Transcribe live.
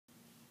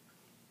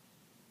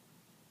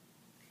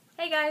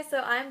Hey guys, so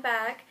I'm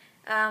back.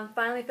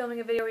 Finally filming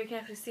a video where you can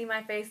actually see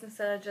my face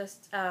instead of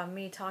just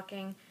me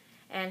talking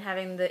and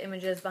having the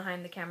images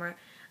behind the camera.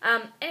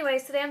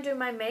 Anyways, today I'm doing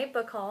my May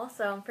book haul,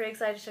 so I'm pretty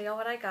excited to show y'all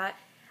what I got.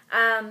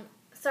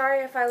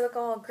 Sorry if I look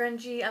all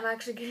grungy. I'm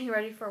actually getting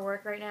ready for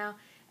work right now,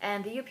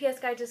 and the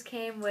UPS guy just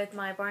came with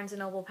my Barnes &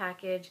 Noble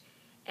package,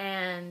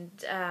 and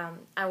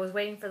I was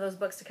waiting for those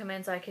books to come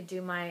in so I could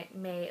do my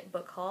May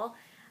book haul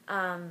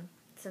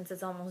since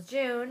it's almost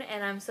June,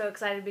 and I'm so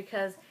excited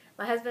because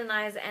my husband and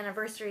I's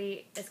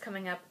anniversary is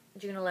coming up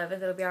June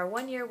 11th. It'll be our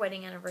 1-year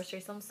wedding anniversary,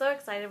 so I'm so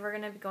excited. We're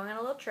going to be going on a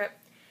little trip.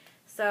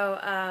 So,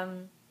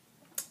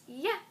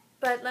 yeah.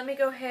 But let me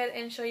go ahead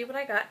and show you what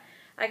I got.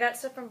 I got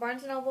stuff from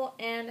Barnes & Noble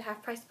and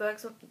Half Price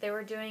Books. They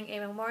were doing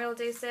a Memorial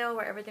Day sale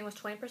where everything was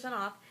 20%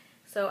 off.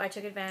 So I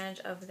took advantage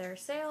of their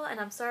sale,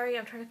 and I'm sorry,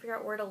 I'm trying to figure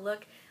out where to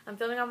look. I'm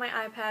filming on my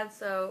iPad,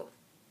 so,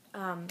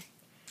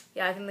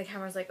 yeah, I think the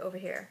camera's like over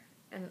here,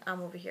 and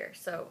I'm over here,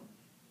 so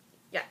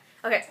yeah.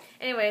 Okay,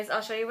 anyways,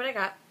 I'll show you what I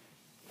got.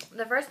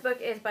 The first book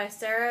is by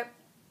Sarah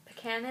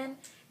Buchanan.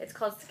 It's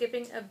called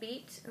Skipping a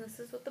Beat, and this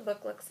is what the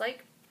book looks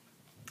like.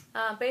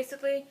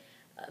 Basically,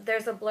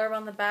 there's a blurb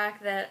on the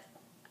back that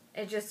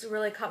it just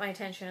really caught my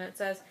attention. It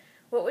says,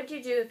 "What would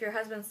you do if your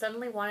husband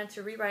suddenly wanted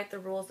to rewrite the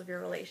rules of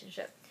your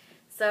relationship?"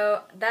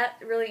 So that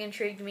really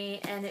intrigued me,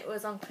 and it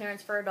was on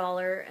clearance for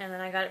 $1, and then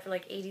I got it for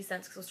like 80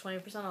 cents because it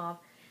was 20% off.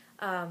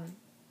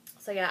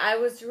 So yeah, I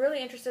was really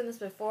interested in this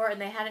before,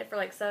 and they had it for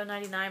like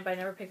 $7.99, but I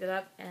never picked it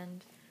up,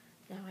 and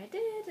now I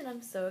did, and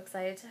I'm so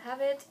excited to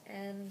have it,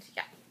 and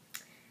yeah.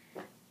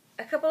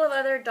 A couple of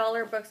other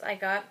dollar books I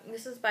got.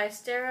 This is by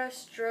Sarah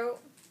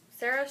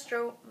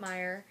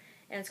Strohmeyer,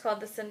 and it's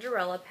called The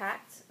Cinderella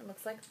Pact. It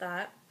looks like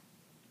that.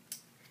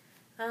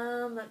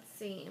 Let's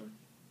see.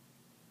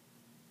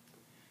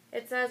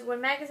 It says,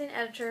 when magazine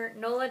editor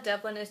Nola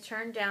Devlin is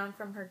turned down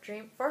from her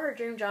dream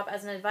job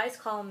as an advice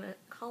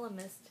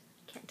columnist,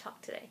 can't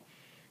talk today,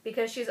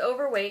 because she's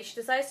overweight, she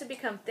decides to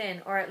become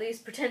thin, or at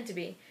least pretend to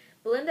be.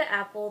 Belinda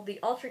Apple, the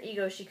alter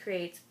ego she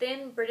creates,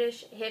 thin,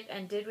 British, hip,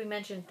 and did we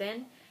mention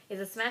thin,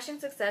 is a smashing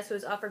success who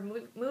is offered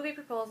movie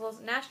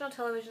proposals, national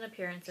television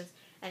appearances,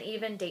 and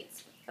even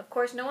dates. Of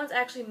course, no one's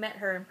actually met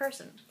her in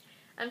person.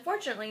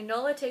 Unfortunately,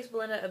 Nola takes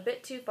Belinda a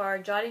bit too far,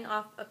 jotting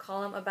off a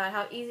column about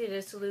how easy it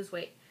is to lose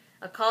weight,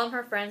 a column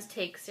her friends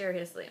take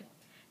seriously.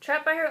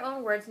 Trapped by her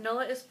own words,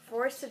 Nola is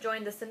forced to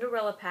join the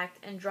Cinderella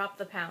Pact and drop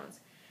the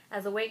pounds.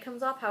 As the weight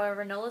comes off,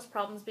 however, Nola's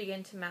problems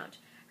begin to mount.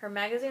 Her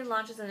magazine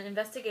launches an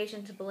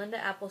investigation into Belinda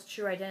Apple's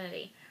true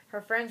identity. Her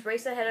friends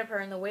race ahead of her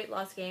in the weight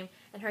loss game,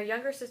 and her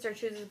younger sister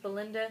chooses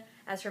Belinda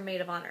as her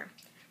maid of honor.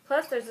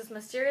 Plus, there's this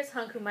mysterious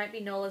hunk who might be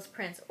Nola's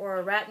prince, or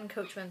a rat in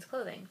Coachman's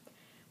clothing.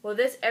 Will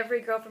this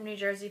every girl from New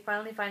Jersey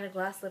finally find a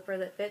glass slipper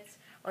that fits,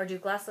 or do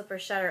glass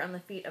slippers shatter on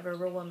the feet of a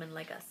real woman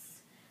like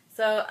us?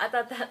 So, I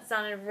thought that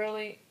sounded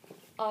really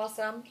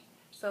awesome,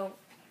 so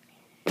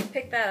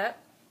pick that up.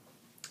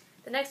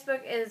 The next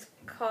book is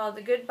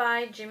called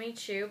Goodbye, Jimmy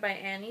Choo by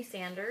Annie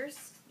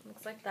Sanders.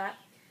 Looks like that.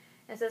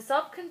 It says,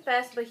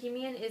 self-confessed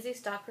Bohemian Izzy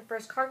Stock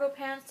prefers cargo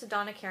pants to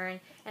Donna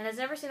Karan and has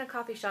never seen a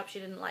coffee shop she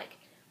didn't like.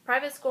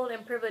 Private schooled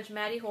and privileged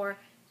Maddie Hoare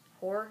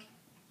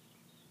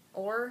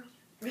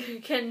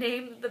can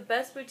name the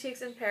best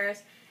boutiques in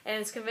Paris and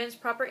is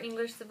convinced proper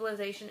English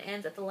civilization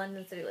ends at the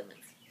London city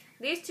limits.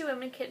 These two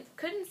women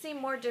couldn't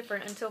seem more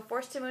different until,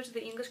 forced to move to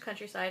the English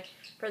countryside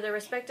for their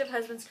respective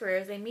husbands'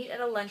 careers, they meet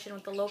at a luncheon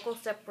with the local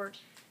Stepford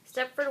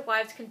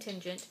Wives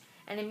contingent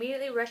and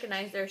immediately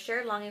recognize their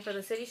shared longing for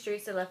the city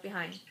streets they left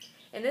behind.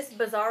 In this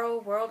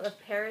bizarro world of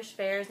parish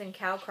fairs and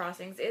cow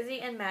crossings, Izzy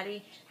and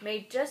Maddie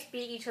may just be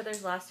each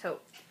other's last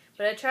hope.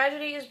 But a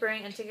tragedy is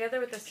brewing, and together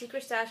with a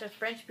secret stash of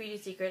French beauty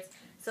secrets,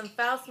 some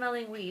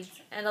foul-smelling weeds,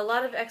 and a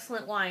lot of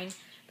excellent wine,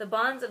 the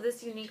bonds of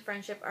this unique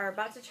friendship are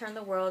about to turn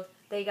the world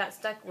they got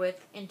stuck with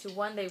into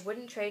one they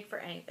wouldn't trade for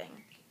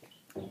anything.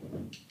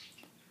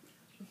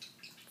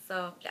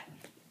 So, yeah.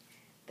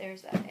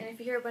 There's that. And if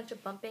you hear a bunch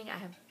of bumping, I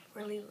have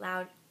really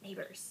loud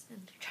neighbors, and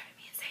they're driving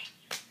me insane.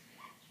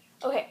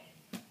 Okay.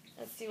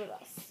 Let's see what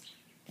else.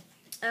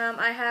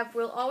 I have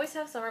We'll Always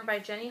Have Summer by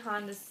Jenny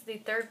Han. This is the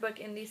third book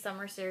in the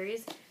summer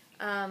series.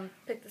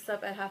 Picked this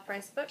up at Half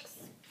Price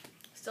Books.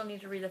 Still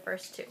need to read the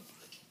first two.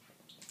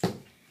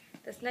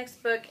 This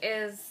next book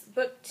is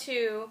book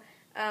 2.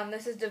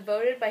 This is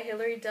Devoted by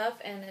Hilary Duff,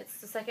 and it's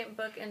the second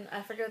book, and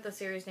I forget what the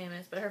series name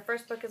is, but her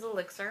first book is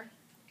Elixir.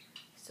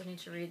 Still need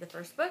to read the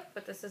first book,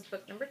 but this is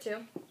book number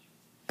 2.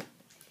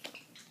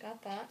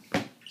 Got that.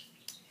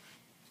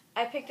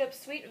 I picked up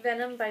Sweet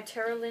Venom by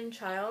Tara Lynn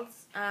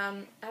Childs.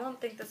 I don't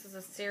think this is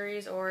a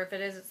series, or if it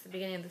is, it's the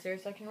beginning of the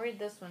series, so I can read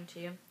this one to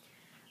you.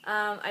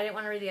 I didn't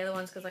want to read the other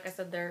ones because, like I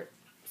said, they're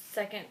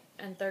second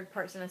and third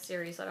parts in a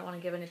series, so I don't want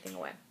to give anything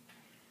away.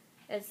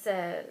 It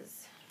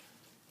says,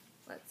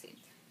 let's see.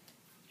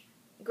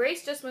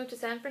 Grace just moved to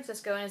San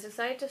Francisco and is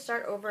excited to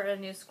start over at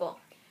a new school.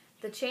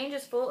 The change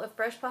is full of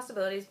fresh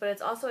possibilities, but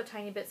it's also a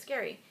tiny bit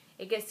scary.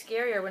 It gets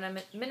scarier when a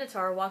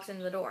minotaur walks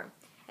into the door,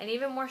 and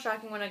even more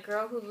shocking when a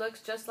girl who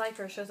looks just like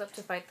her shows up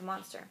to fight the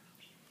monster.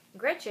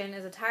 Gretchen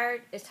is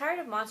tired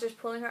of monsters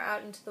pulling her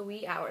out into the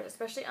wee hours,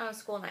 especially on a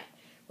school night.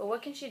 But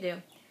what can she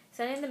do?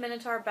 Sending the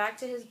Minotaur back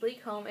to his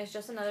bleak home is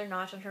just another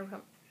notch on her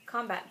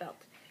combat belt.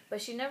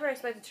 But she never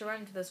expected to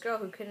run into this girl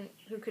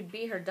who could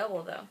be her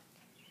double, though.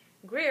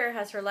 Greer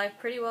has her life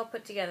pretty well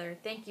put together,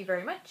 thank you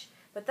very much.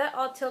 But that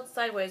all tilts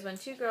sideways when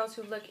two girls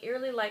who look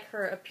eerily like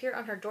her appear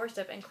on her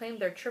doorstep and claim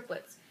they're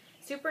triplets,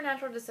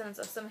 supernatural descendants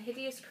of some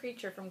hideous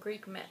creature from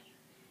Greek myth,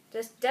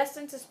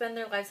 destined to spend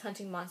their lives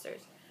hunting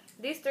monsters.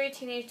 These three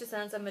teenage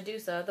descendants of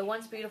Medusa, the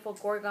once beautiful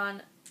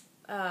Gorgon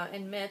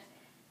in myth,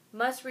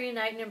 must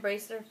reunite and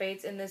embrace their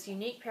fates in this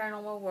unique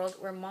paranormal world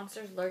where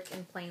monsters lurk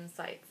in plain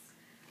sight.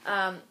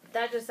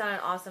 That just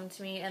sounded awesome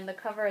to me, and the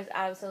cover is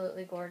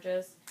absolutely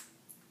gorgeous.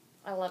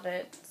 I love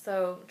it.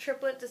 So,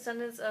 triplet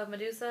descendants of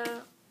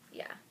Medusa,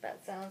 yeah,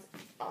 that sounds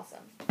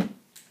awesome.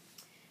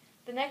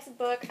 The next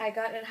book I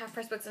got at Half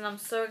Price Books, and I'm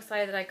so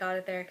excited that I got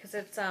it there, because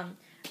it's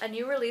a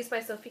new release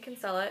by Sophie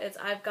Kinsella. It's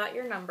I've Got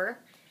Your Number.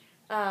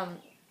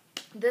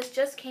 This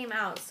just came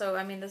out, so,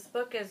 I mean, this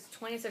book is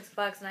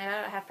 $26, and I got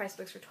it at Half Price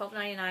Books for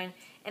 $12.99,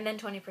 and then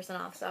 20%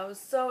 off, so I was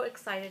so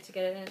excited to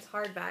get it, and it's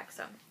hardback,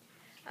 so,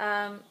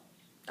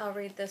 I'll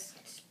read this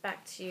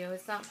back to you.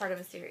 It's not part of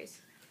a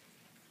series.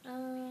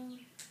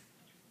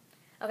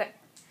 Okay.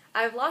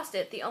 I've lost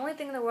it. The only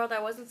thing in the world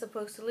I wasn't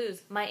supposed to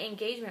lose. My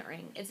engagement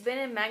ring. It's been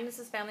in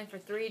Magnus's family for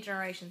 3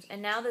 generations,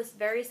 and now this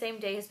very same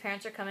day his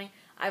parents are coming,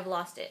 I've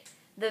lost it.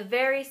 The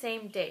very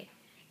same day.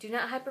 Do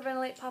not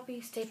hyperventilate,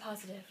 Poppy. Stay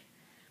positive.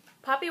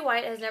 Poppy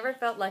White has never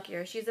felt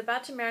luckier. She is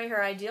about to marry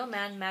her ideal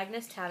man,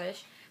 Magnus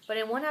Tavish, but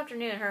in one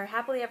afternoon, her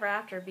happily ever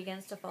after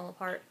begins to fall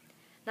apart.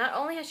 Not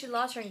only has she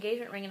lost her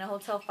engagement ring in a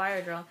hotel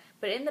fire drill,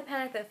 but in the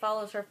panic that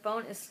follows, her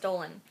phone is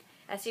stolen.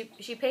 As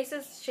she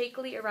paces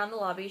shakily around the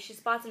lobby, she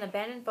spots an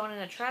abandoned phone in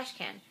a trash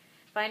can.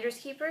 Finders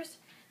keepers?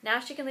 Now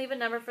she can leave a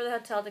number for the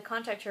hotel to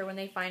contact her when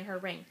they find her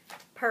ring.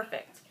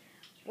 Perfect.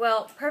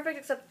 Well,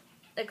 perfect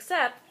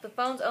except the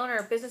phone's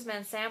owner,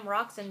 businessman Sam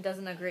Roxon,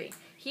 doesn't agree.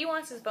 He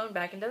wants his phone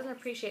back and doesn't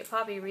appreciate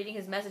Poppy reading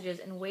his messages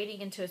and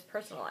wading into his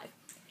personal life.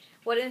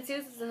 What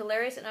ensues is a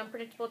hilarious and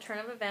unpredictable turn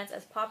of events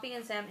as Poppy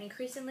and Sam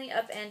increasingly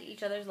upend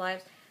each other's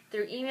lives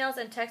through emails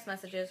and text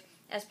messages,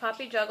 as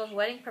Poppy juggles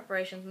wedding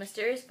preparations,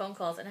 mysterious phone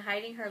calls, and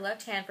hiding her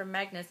left hand from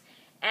Magnus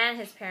and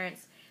his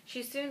parents.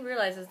 She soon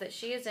realizes that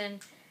she is in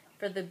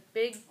for the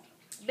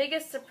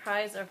biggest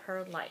surprise of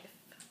her life.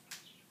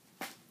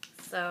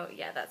 So,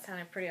 yeah, that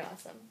sounded pretty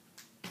awesome.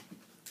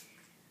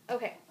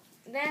 Okay,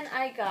 then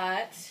I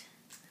got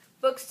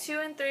books 2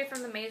 and 3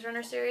 from the Maze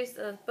Runner series.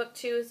 Book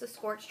 2 is The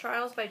Scorch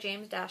Trials by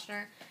James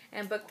Dashner,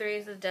 and book 3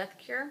 is The Death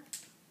Cure,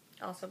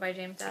 also by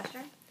James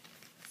Dashner.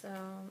 So,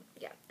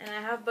 yeah. And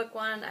I have book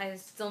 1. I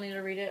still need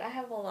to read it. I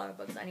have a lot of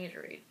books I need to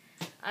read.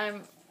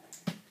 I'm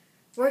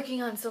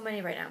working on so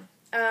many right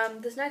now.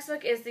 This next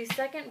book is the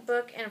second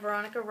book in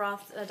Veronica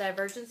Roth's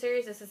Divergent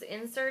series. This is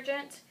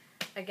Insurgent.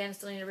 Again,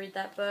 still need to read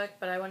that book,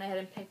 but I went ahead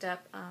and picked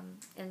up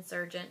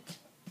Insurgent.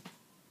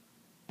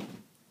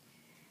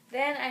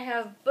 Then I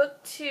have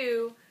book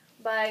 2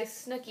 by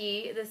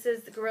Snooki. This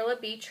is Gorilla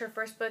Beach. Her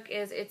first book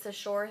is It's a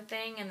Shore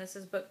Thing, and this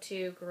is book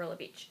 2, Gorilla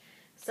Beach.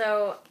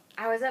 So,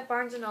 I was at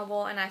Barnes &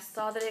 Noble, and I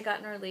saw that it had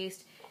gotten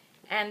released,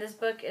 and this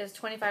book is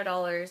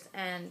 $25,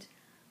 and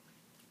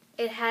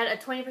it had a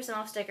 20%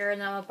 off sticker,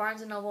 and I'm a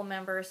Barnes & Noble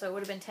member, so it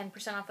would have been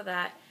 10% off of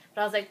that,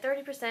 but I was like,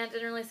 30%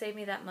 didn't really save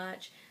me that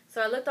much,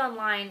 so I looked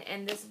online,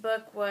 and this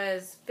book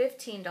was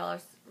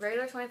 $15,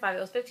 regular $25, it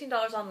was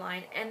 $15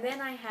 online, and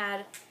then I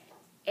had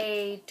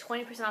a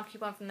 20% off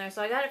coupon from there,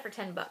 so I got it for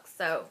 $10,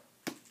 so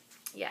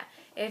yeah.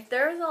 If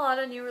there's a lot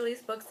of new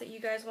release books that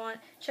you guys want,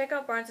 check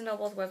out Barnes &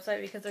 Noble's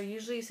website because they're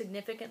usually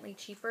significantly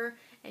cheaper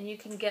and you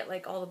can get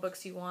like all the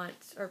books you want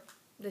or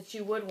that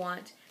you would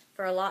want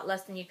for a lot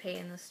less than you pay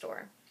in the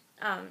store.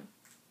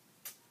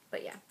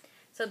 But yeah,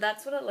 so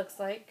that's what it looks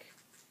like.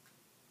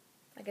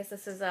 I guess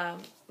this is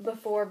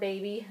before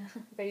baby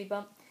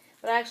bump.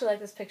 But I actually like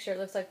this picture. It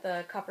looks like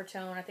the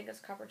Coppertone. I think it's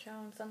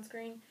Coppertone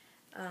sunscreen.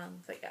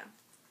 But yeah.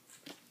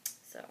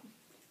 So.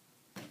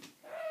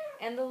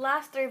 And the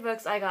last 3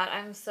 books I got,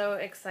 I'm so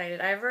excited.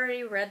 I've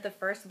already read the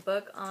first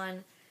book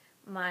on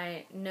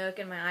my Nook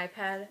and my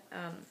iPad.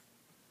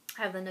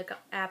 I have the Nook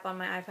app on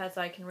my iPad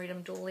so I can read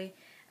them dually.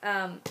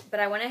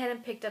 But I went ahead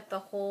and picked up the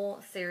whole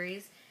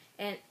series.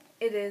 And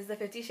it is the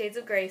 50 Shades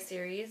of Grey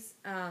series.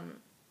 Well,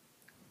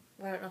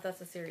 I don't know if that's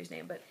the series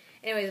name. But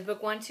anyways,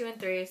 book 1, 2, and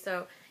 3.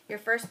 So your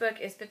first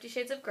book is 50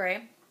 Shades of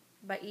Grey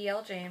by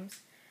E.L. James.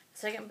 The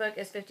second book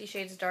is 50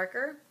 Shades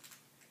Darker.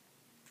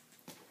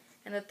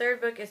 And the third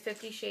book is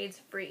 50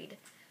 Shades Freed.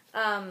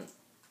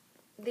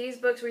 These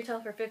books retail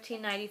for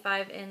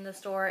 $15.95 in the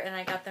store, and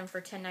I got them for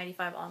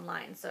 $10.95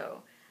 online.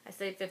 So I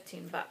saved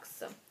 $15.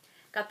 So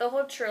got the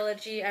whole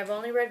trilogy. I've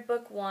only read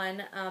book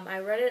 1. I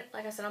read it,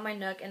 like I said, on my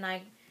Nook, and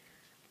I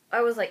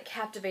was like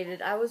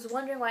captivated. I was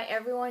wondering why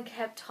everyone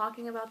kept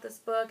talking about this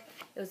book.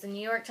 It was a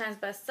New York Times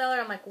bestseller.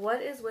 I'm like,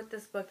 what is with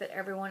this book that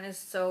everyone is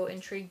so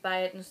intrigued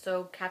by it and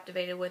so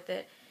captivated with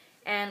it?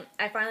 And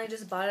I finally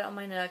just bought it on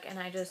my Nook, and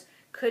I just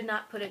could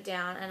not put it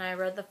down, and I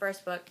read the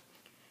first book,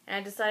 and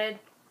I decided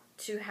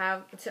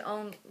to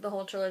own the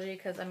whole trilogy,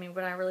 because I mean,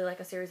 when I really like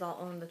a series, I'll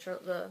own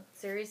the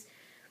series.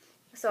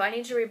 So I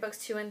need to read books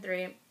 2 and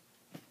 3,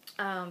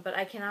 but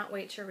I cannot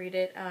wait to read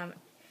it.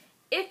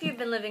 If you've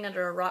been living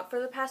under a rock for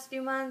the past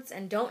few months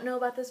and don't know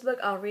about this book,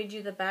 I'll read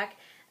you the back.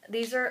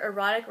 These are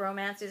erotic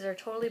romance. These are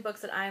totally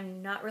books that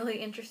I'm not really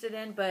interested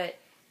in, but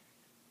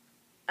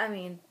I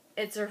mean,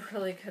 it's a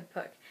really good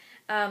book.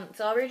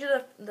 So I'll read you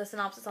the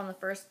synopsis on the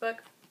first book.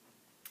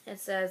 It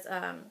says,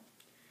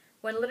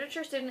 when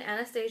literature student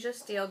Anastasia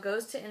Steele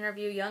goes to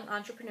interview young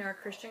entrepreneur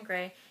Christian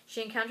Grey,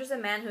 she encounters a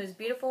man who is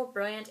beautiful,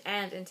 brilliant,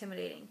 and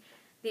intimidating.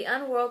 The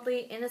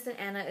unworldly, innocent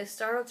Anna is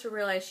startled to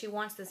realize she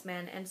wants this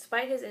man, and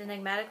despite his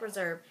enigmatic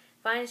reserve,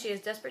 finds she is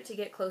desperate to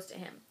get close to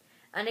him.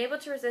 Unable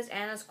to resist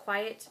Anna's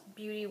quiet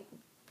beauty,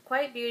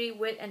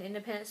 wit, and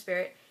independent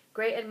spirit,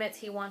 Grey admits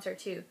he wants her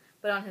too,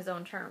 but on his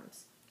own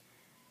terms.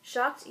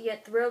 Shocked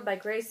yet thrilled by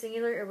Grey's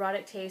singular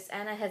erotic taste,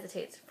 Anna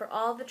hesitates. For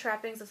all the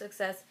trappings of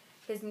success,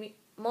 his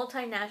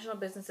multinational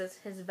businesses,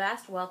 his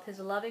vast wealth, his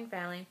loving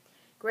family,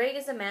 Grey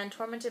is a man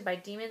tormented by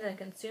demons and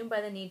consumed by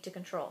the need to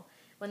control.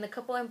 When the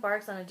couple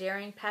embarks on a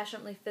daring,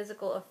 passionately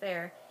physical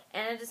affair,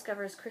 Anna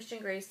discovers Christian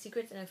Grey's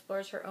secrets and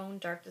explores her own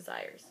dark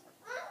desires.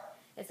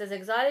 It says,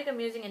 exotic,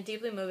 amusing, and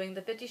deeply moving,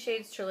 the 50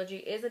 Shades trilogy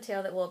is a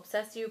tale that will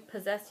obsess you,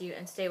 possess you,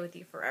 and stay with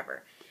you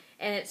forever.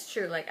 And it's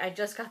true. Like, I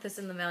just got this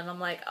in the mail, and I'm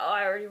like, oh,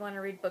 I already want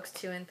to read books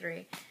 2 and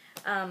 3.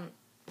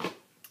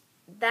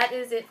 That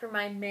is it for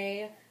my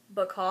May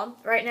book haul.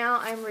 Right now,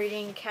 I'm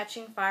reading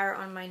Catching Fire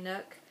on my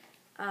Nook,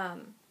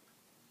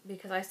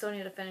 because I still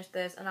need to finish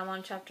this, and I'm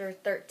on chapter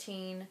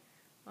 13.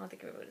 I don't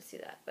think I'm able to see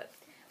that, but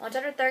I'm on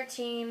chapter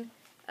 13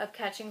 of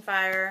Catching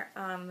Fire,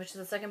 which is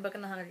the second book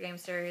in the Hunger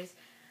Games series.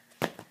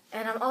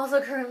 And I'm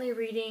also currently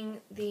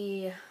reading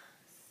the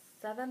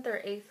 7th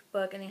or 8th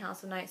book in the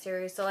House of Night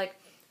series. So, like,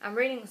 I'm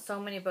reading so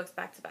many books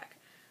back to back.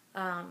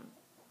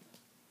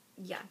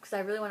 Yeah, because I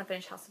really want to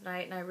finish House of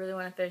Night, and I really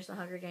want to finish the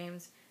Hunger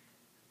Games.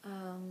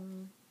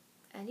 And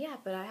yeah,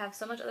 but I have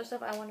so much other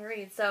stuff I want to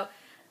read. So,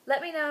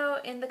 let me know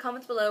in the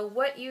comments below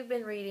what you've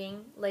been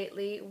reading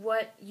lately,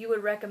 what you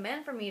would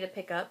recommend for me to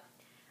pick up.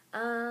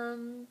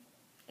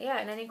 Yeah,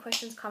 and any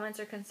questions, comments,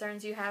 or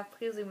concerns you have,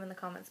 please leave them in the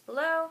comments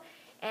below.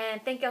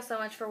 And thank y'all so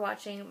much for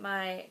watching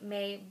my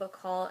May book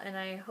haul, and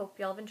I hope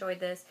y'all have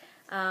enjoyed this.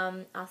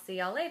 I'll see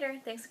y'all later.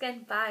 Thanks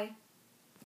again. Bye.